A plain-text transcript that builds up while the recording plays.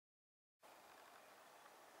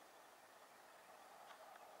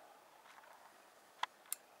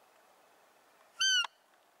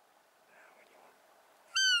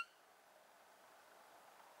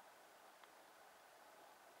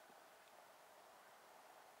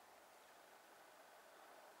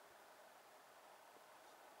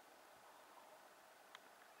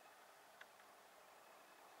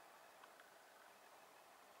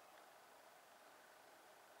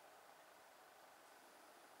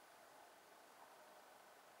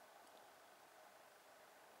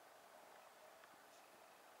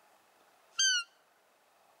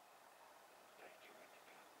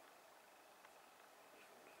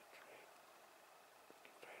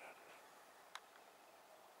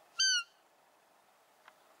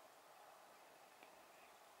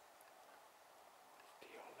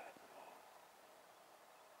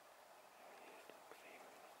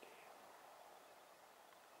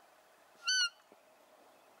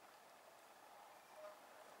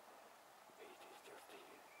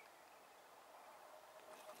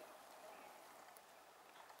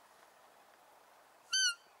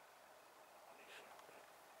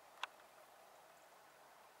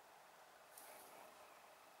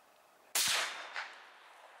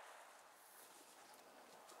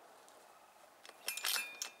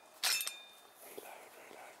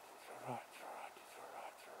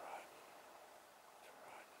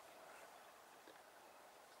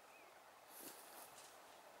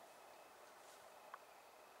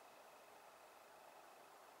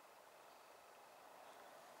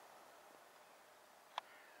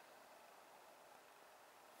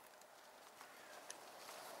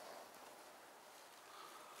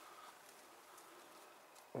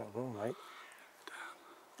Well done, mate.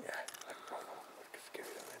 Yeah, let's give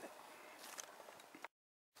it a minute.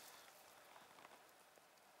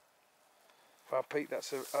 Well, Pete,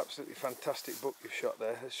 that's an absolutely fantastic buck you've shot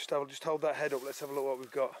there. Let's just hold that head up. Let's have a look what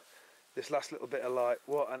we've got. This last little bit of light.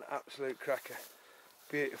 What an absolute cracker.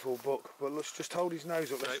 Beautiful buck. But let's just hold his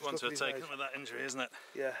nose up. Great one to have taken with that injury, isn't it?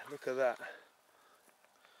 Yeah, look at that.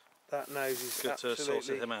 That nose is good to have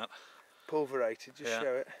sorted him out. Pulverated, just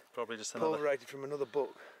show it. Probably just another. Pulverated from another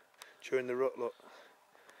buck during the rut, look.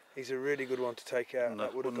 He's a really good one to take out. No,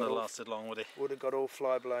 wouldn't have lasted long, would he? Would have got all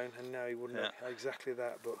fly blown, and no, he wouldn't have. Exactly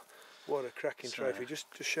that, but what a cracking trophy. Just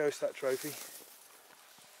show us that trophy.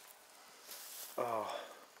 Oh,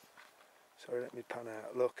 sorry, let me pan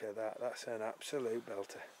out. Look at that, that's an absolute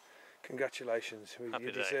belter. Congratulations,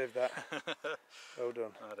 you deserve that. Well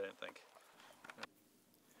done. I don't think.